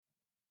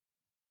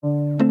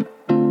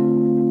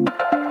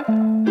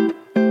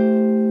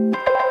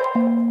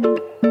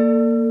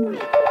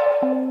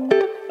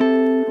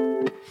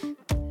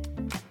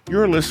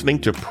listening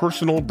to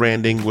Personal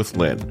Branding with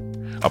Lynn,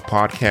 a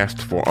podcast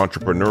for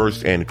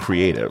entrepreneurs and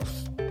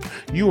creatives.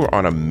 You are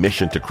on a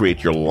mission to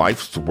create your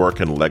life's work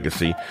and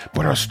legacy,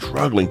 but are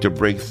struggling to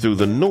break through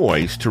the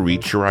noise to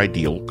reach your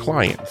ideal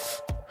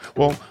clients.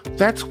 Well,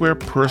 that's where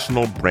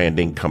personal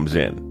branding comes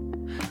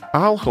in.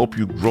 I'll help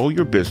you grow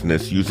your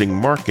business using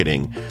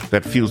marketing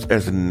that feels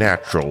as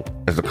natural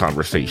as a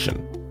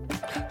conversation.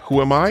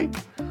 Who am I?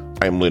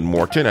 I'm Lynn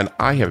Morton, and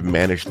I have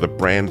managed the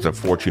brands of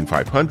Fortune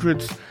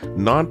 500s,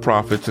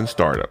 nonprofits, and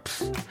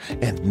startups.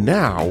 And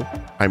now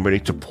I'm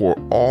ready to pour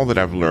all that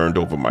I've learned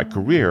over my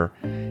career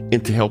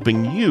into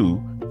helping you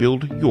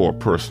build your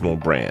personal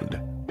brand.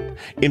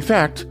 In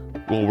fact,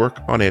 we'll work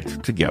on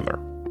it together.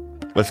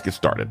 Let's get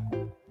started.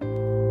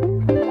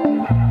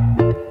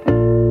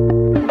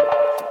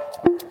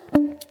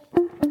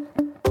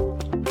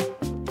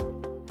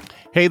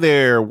 Hey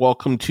there,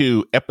 welcome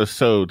to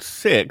episode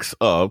 6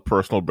 of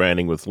Personal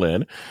Branding with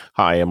Lynn.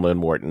 Hi, I'm Lynn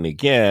Morton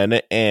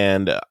again,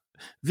 and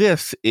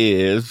this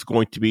is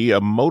going to be a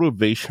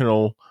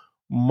motivational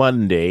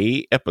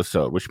Monday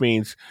episode, which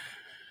means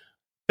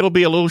it'll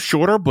be a little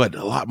shorter, but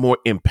a lot more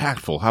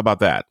impactful. How about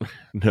that?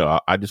 No,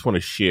 I just want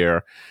to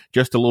share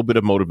just a little bit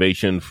of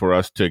motivation for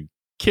us to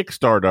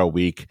kickstart our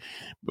week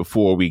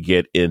before we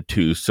get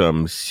into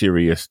some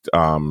serious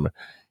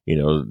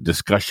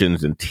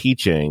discussions and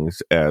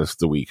teachings as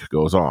the week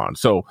goes on.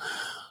 So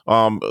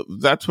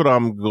that's what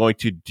I'm going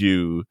to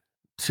do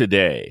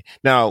today.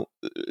 Now,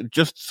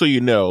 just so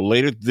you know,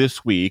 later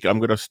this week, I'm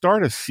going to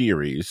start a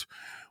series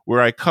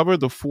where I cover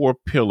the 4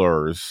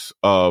 pillars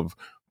of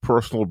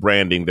personal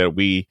branding that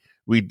we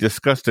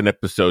discussed in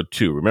episode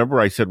 2. Remember,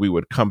 I said we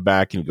would come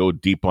back and go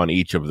deep on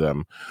each of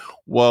them.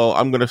 Well,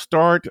 I'm going to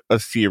start a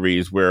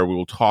series where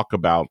we'll talk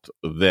about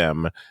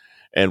them.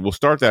 And we'll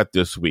start that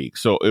this week.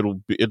 So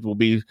it will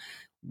be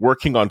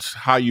working on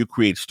how you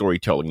create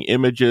storytelling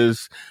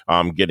images,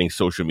 getting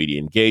social media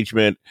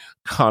engagement,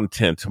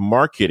 content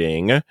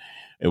marketing, and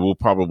we'll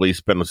probably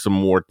spend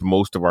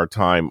most of our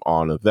time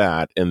on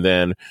that, and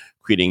then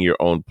creating your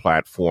own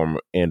platform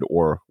and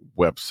or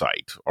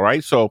website. All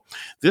right. So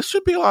this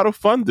should be a lot of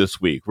fun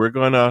this week. We're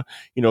gonna,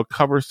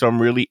 cover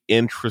some really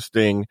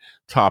interesting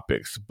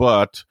topics.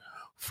 But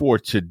for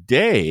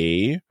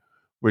today,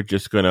 we're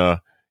just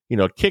gonna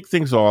kick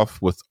things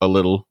off with a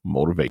little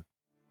motivation.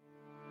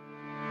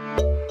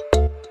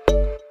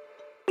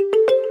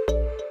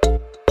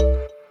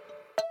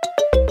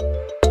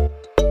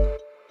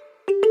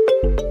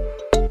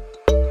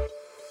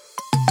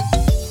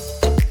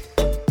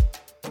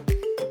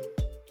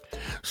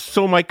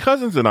 So my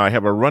cousins and I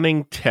have a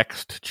running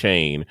text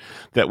chain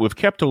that we've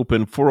kept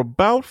open for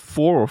about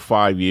 4 or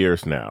 5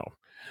 years now.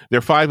 There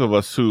are 5 of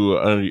us who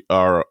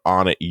are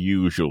on it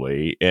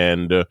usually,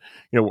 and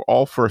we're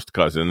all first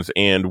cousins,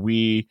 and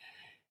we,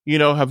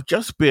 have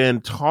just been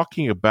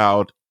talking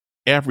about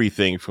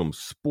everything from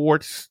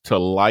sports to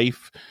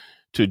life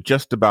to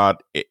just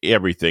about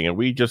everything, and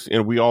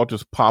we all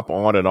just pop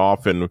on and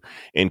off and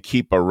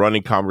keep a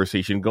running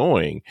conversation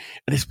going,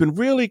 and it's been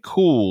really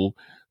cool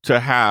to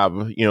have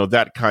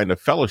that kind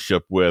of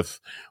fellowship with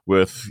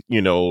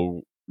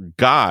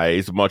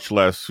guys, much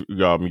less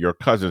your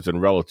cousins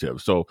and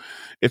relatives. So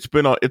it's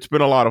been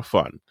a lot of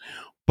fun.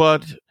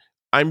 But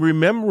I'm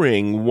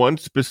remembering one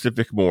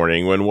specific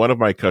morning when one of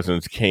my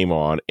cousins came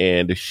on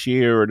and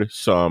shared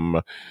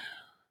some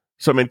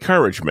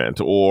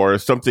encouragement or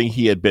something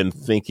he had been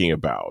thinking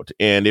about.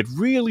 And it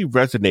really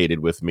resonated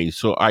with me.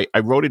 So I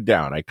wrote it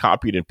down. I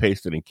copied and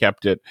pasted and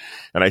kept it.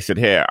 And I said,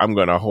 hey, I'm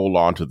going to hold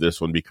on to this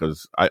one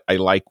because I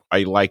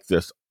like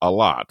this a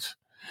lot.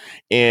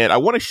 And I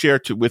want to share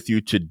it with you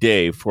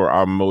today for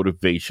our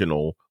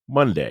Motivational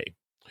Monday.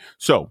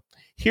 So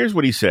here's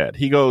what he said.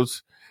 He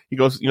goes,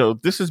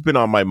 this has been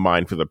on my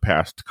mind for the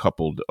past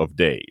couple of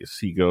days.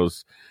 He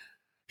goes,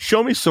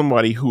 show me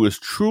somebody who is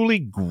truly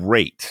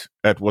great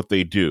at what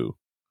they do,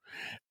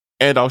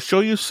 and I'll show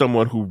you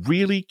someone who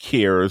really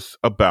cares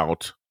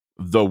about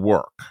the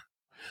work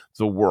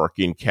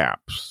in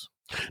caps.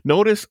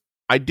 Notice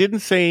I didn't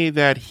say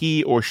that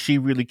he or she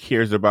really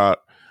cares about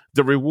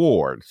the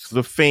rewards,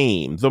 the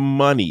fame, the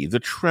money, the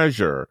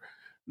treasure.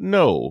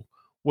 No,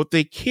 what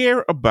they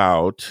care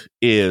about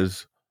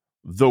is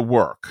the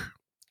work.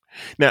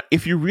 Now,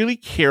 if you really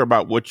care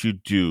about what you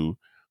do,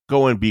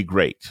 go and be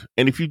great.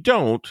 And if you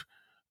don't,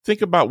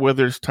 think about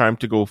whether it's time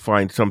to go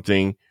find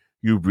something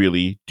you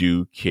really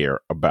do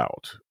care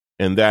about.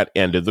 And that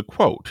ended the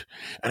quote.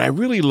 And I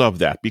really love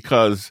that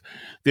because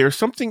there's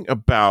something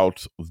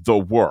about the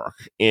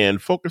work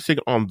and focusing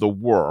on the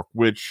work,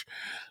 which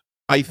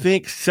I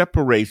think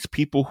separates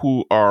people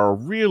who are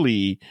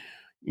really,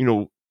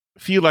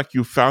 feel like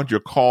you found your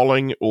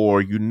calling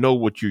or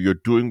what you're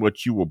doing,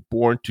 what you were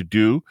born to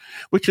do,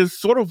 which is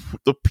sort of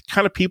the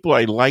kind of people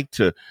I like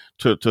to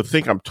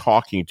think I'm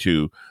talking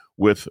to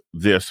with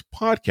this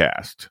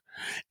podcast.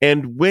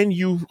 And when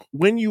you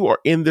are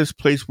in this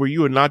place where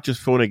you are not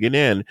just phoning it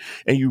in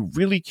and you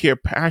really care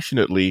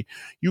passionately,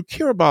 you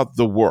care about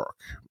the work.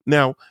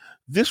 Now,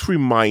 this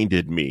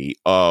reminded me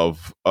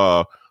of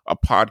a a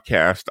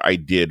podcast I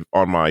did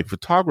on my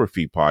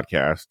photography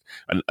podcast,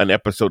 an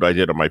episode I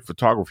did on my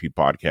photography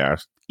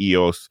podcast,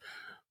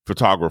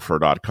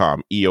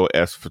 eosphotographer.com,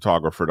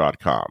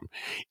 eosphotographer.com.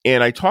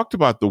 And I talked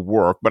about the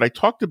work, but I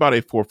talked about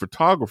it for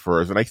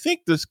photographers. And I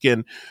think this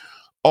can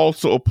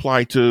also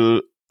apply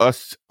to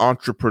us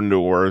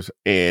entrepreneurs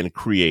and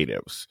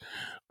creatives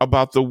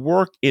about the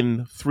work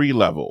in three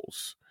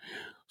levels.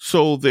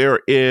 So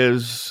there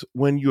is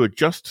when you're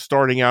just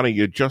starting out and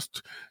you're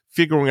just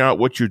figuring out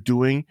what you're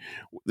doing.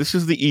 This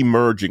is the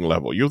emerging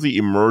level. You're the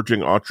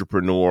emerging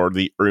entrepreneur,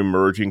 the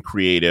emerging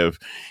creative,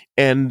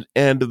 and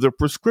the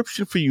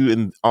prescription for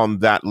you on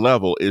that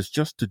level is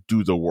just to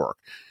do the work.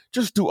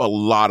 Just do a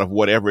lot of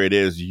whatever it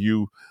is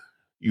you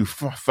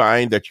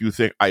find that you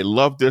think, I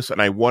love this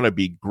and I want to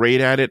be great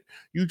at it.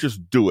 You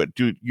just do it.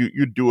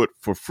 You do it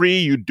for free.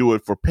 You do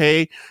it for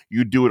pay.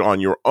 You do it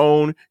on your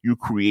own. You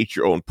create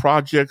your own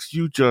projects.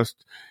 You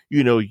just,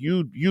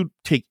 you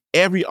take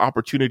every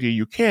opportunity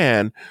you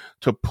can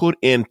to put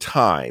in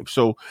time.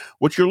 So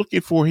what you're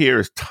looking for here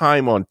is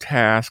time on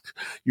task.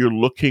 You're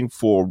looking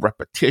for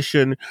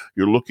repetition.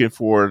 You're looking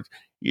for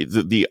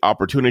the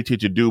opportunity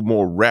to do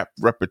more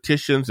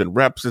repetitions and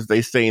reps, as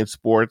they say in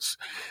sports,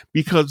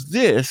 because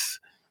this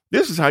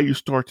is how you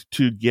start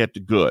to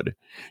get good.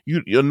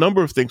 A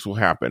number of things will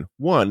happen.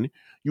 One,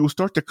 you will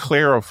start to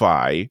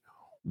clarify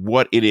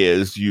what it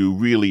is you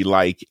really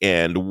like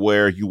and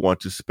where you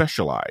want to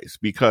specialize.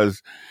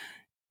 Because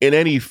in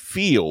any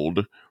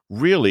field,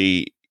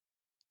 really,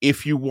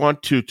 if you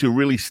want to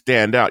really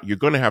stand out, you're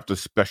going to have to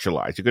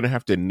specialize. You're going to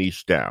have to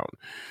niche down.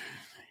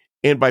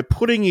 And by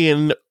putting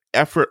in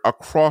effort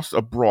across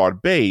a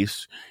broad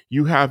base,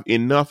 you have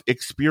enough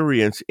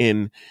experience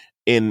in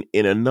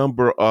a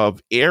number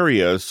of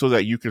areas so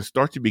that you can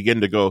start to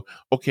begin to go,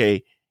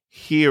 okay,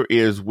 here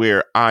is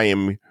where I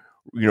am,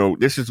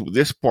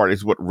 this part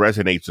is what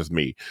resonates with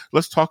me.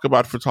 Let's talk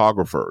about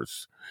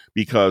photographers,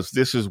 because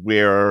this is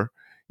where,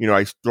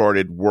 I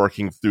started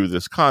working through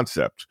this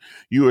concept.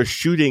 You are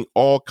shooting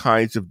all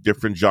kinds of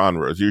different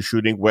genres. You're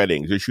shooting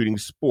weddings, you're shooting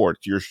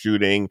sports, you're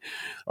shooting,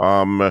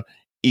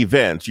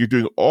 events. You're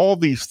doing all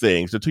these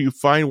things until you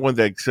find one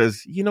that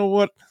says, you know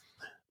what?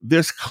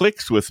 This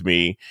clicks with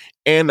me,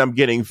 and I'm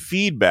getting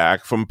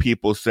feedback from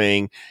people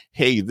saying,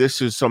 hey,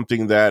 this is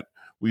something that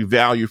we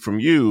value from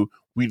you.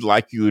 We'd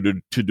like you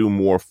to do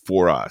more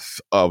for us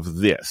of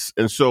this.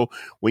 And so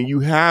when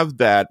you have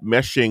that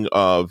meshing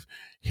of,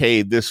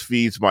 hey, this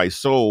feeds my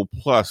soul,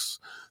 plus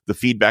the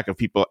feedback of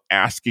people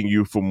asking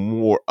you for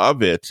more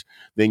of it,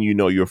 then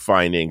you're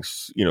finding,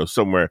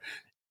 somewhere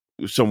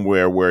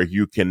where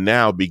you can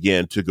now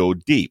begin to go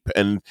deep.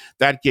 And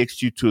that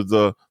gets you to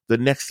the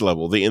next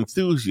level, the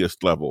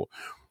enthusiast level,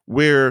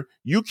 where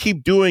you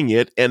keep doing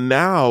it. And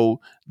now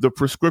the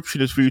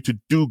prescription is for you to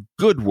do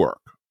good work.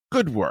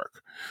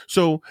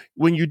 So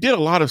when you did a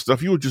lot of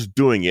stuff, you were just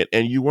doing it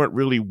and you weren't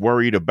really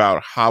worried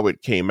about how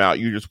it came out.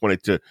 You just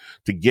wanted to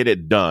get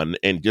it done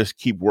and just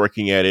keep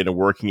working at it and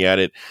working at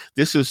it.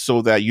 This is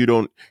so that you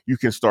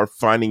can start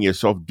finding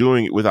yourself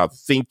doing it without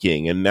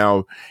thinking. And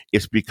now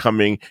you're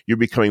becoming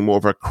more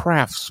of a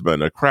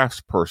craftsman, a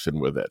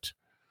craftsperson with it.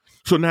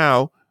 So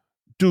now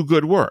do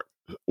good work.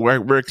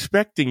 We're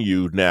expecting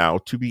you now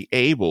to be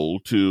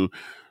able to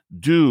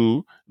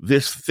do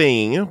this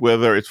thing,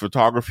 whether it's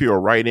photography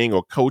or writing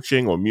or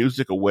coaching or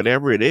music or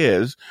whatever it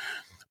is,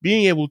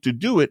 being able to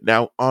do it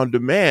now on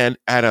demand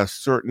at a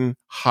certain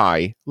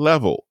high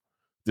level.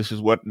 This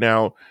is what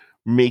now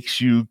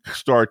makes you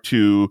start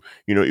to,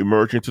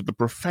 emerge into the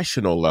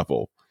professional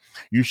level.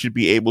 You should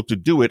be able to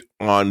do it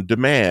on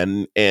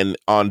demand and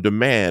on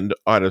demand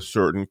at a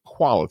certain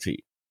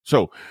quality.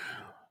 So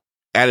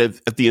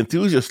at the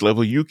enthusiast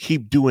level, you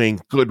keep doing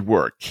good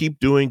work. Keep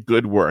doing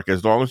good work.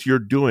 As long as you're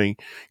doing,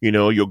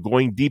 you're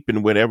going deep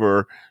in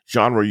whatever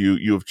genre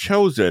you have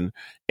chosen,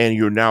 and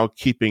you're now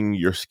keeping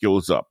your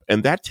skills up.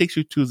 And that takes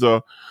you to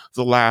the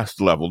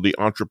last level, the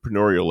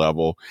entrepreneurial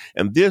level.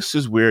 And this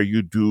is where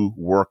you do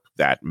work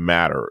that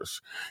matters.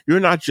 You're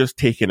not just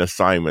taking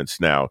assignments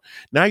now.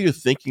 Now you're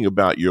thinking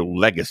about your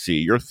legacy.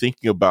 You're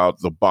thinking about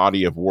the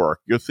body of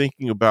work. You're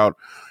thinking about,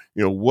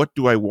 what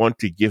do I want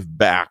to give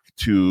back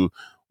to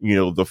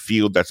the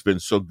field that's been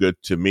so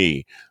good to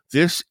me.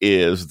 This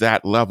is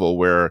that level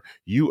where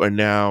you are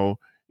now,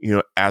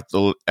 at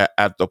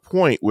the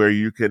point where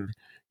you can,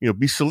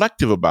 be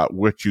selective about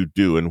what you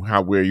do and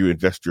where you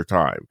invest your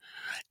time.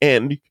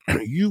 And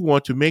you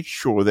want to make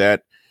sure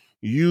that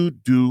you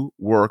do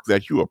work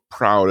that you are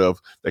proud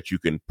of, that you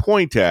can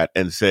point at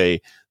and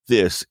say,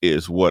 this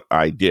is what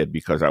I did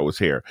because I was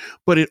here.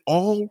 But it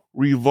all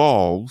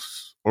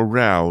revolves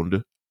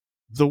around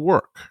the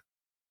work.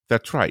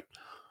 That's right.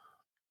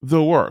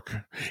 The work.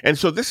 And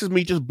so this is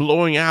me just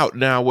blowing out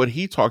now what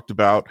he talked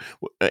about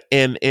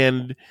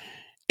and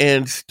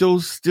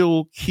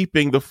still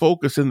keeping the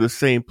focus in the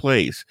same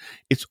place.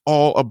 It's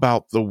all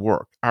about the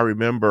work. I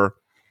remember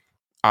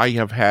I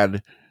have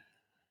had,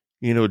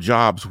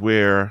 jobs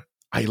where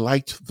I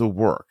liked the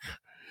work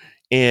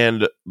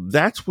And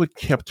that's what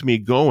kept me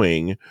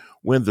going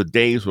when the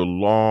days were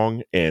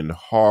long and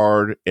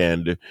hard.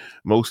 And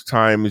most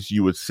times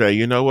you would say,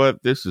 you know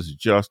what, this is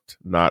just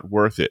not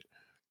worth it.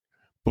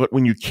 But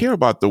when you care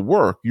about the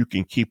work, you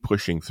can keep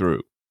pushing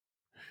through.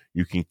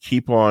 You can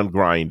keep on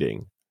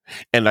grinding.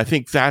 And I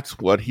think that's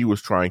what he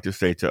was trying to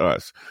say to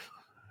us.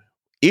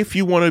 If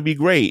you want to be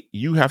great,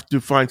 you have to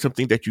find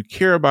something that you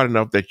care about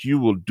enough that you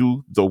will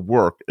do the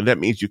work. And that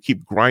means you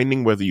keep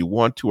grinding whether you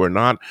want to or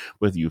not,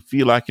 whether you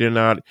feel like it or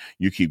not.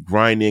 You keep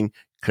grinding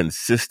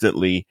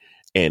consistently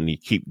and you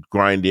keep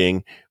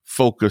grinding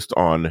focused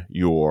on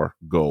your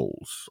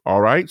goals.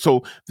 All right.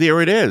 So there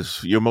it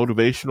is, your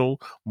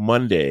Motivational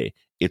Monday.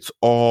 It's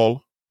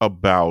all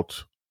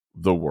about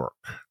the work.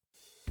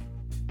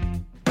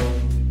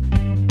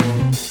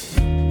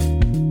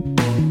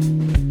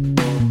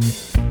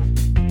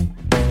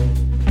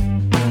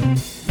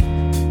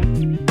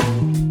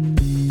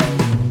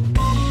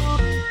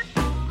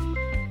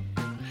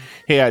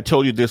 Hey, I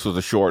told you this was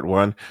a short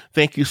one.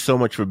 Thank you so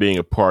much for being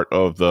a part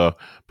of the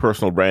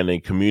personal branding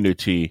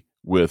community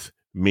with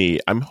me.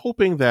 I'm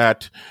hoping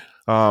that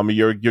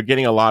you're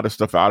getting a lot of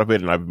stuff out of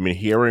it, and I've been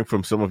hearing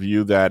from some of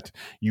you that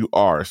you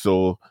are.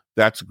 So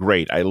that's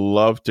great. I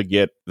love to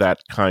get that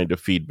kind of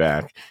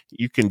feedback.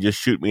 You can just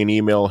shoot me an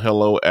email,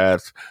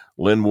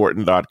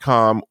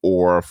 hello@lynnmorton.com,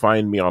 or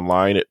find me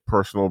online at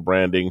Personal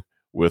Branding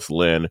with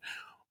Lynn,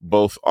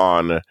 both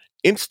on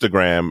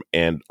Instagram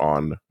and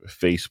on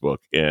Facebook,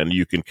 and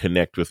you can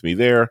connect with me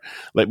there.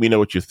 Let me know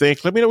what you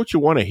think. Let me know what you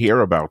want to hear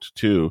about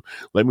too.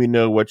 Let me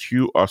know what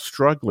you are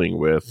struggling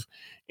with,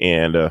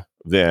 and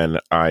then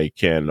I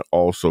can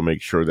also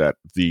make sure that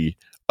the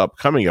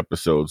upcoming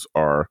episodes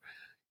are,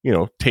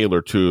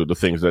 tailored to the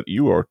things that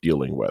you are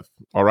dealing with.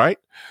 All right.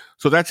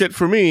 So that's it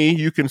for me.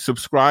 You can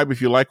subscribe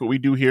if you like what we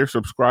do here.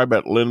 Subscribe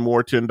at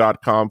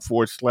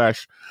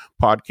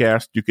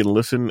lynnmorton.com/podcast. You can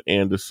listen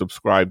and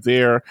subscribe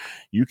there.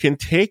 You can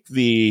take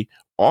the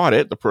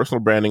audit, the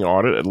personal branding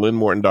audit at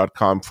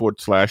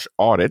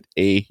lynnmorton.com/audit,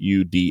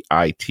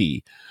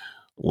 AUDIT.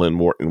 Lynn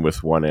Morton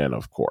with one N,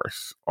 of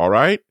course. All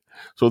right.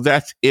 So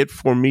that's it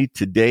for me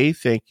today.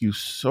 Thank you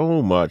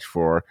so much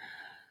for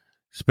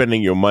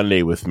spending your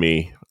Monday with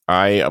me.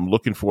 I am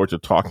looking forward to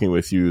talking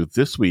with you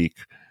this week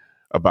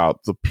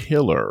about the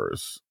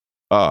pillars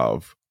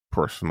of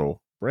personal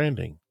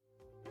branding.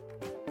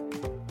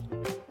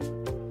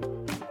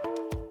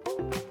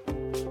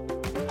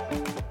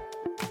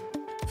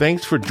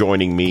 Thanks for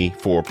joining me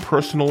for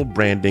Personal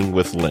Branding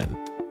with Lynn.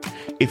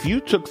 If you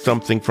took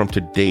something from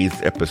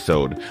today's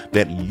episode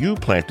that you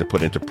plan to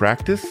put into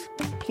practice,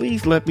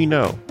 please let me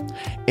know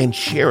and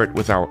share it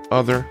with our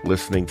other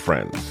listening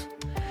friends.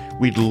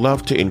 We'd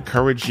love to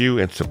encourage you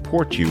and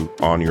support you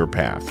on your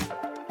path.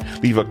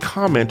 Leave a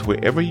comment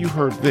wherever you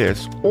heard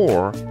this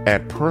or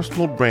at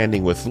Personal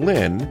Branding with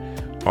Lynn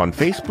on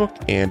Facebook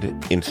and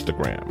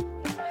Instagram.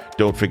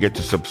 Don't forget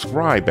to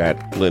subscribe at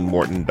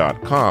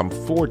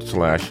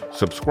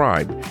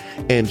lynnmorton.com/subscribe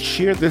and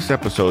share this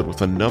episode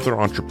with another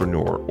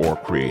entrepreneur or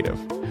creative.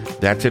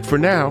 That's it for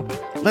now.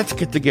 Let's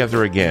get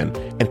together again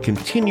and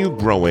continue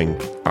growing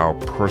our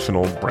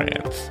personal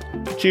brands.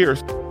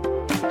 Cheers.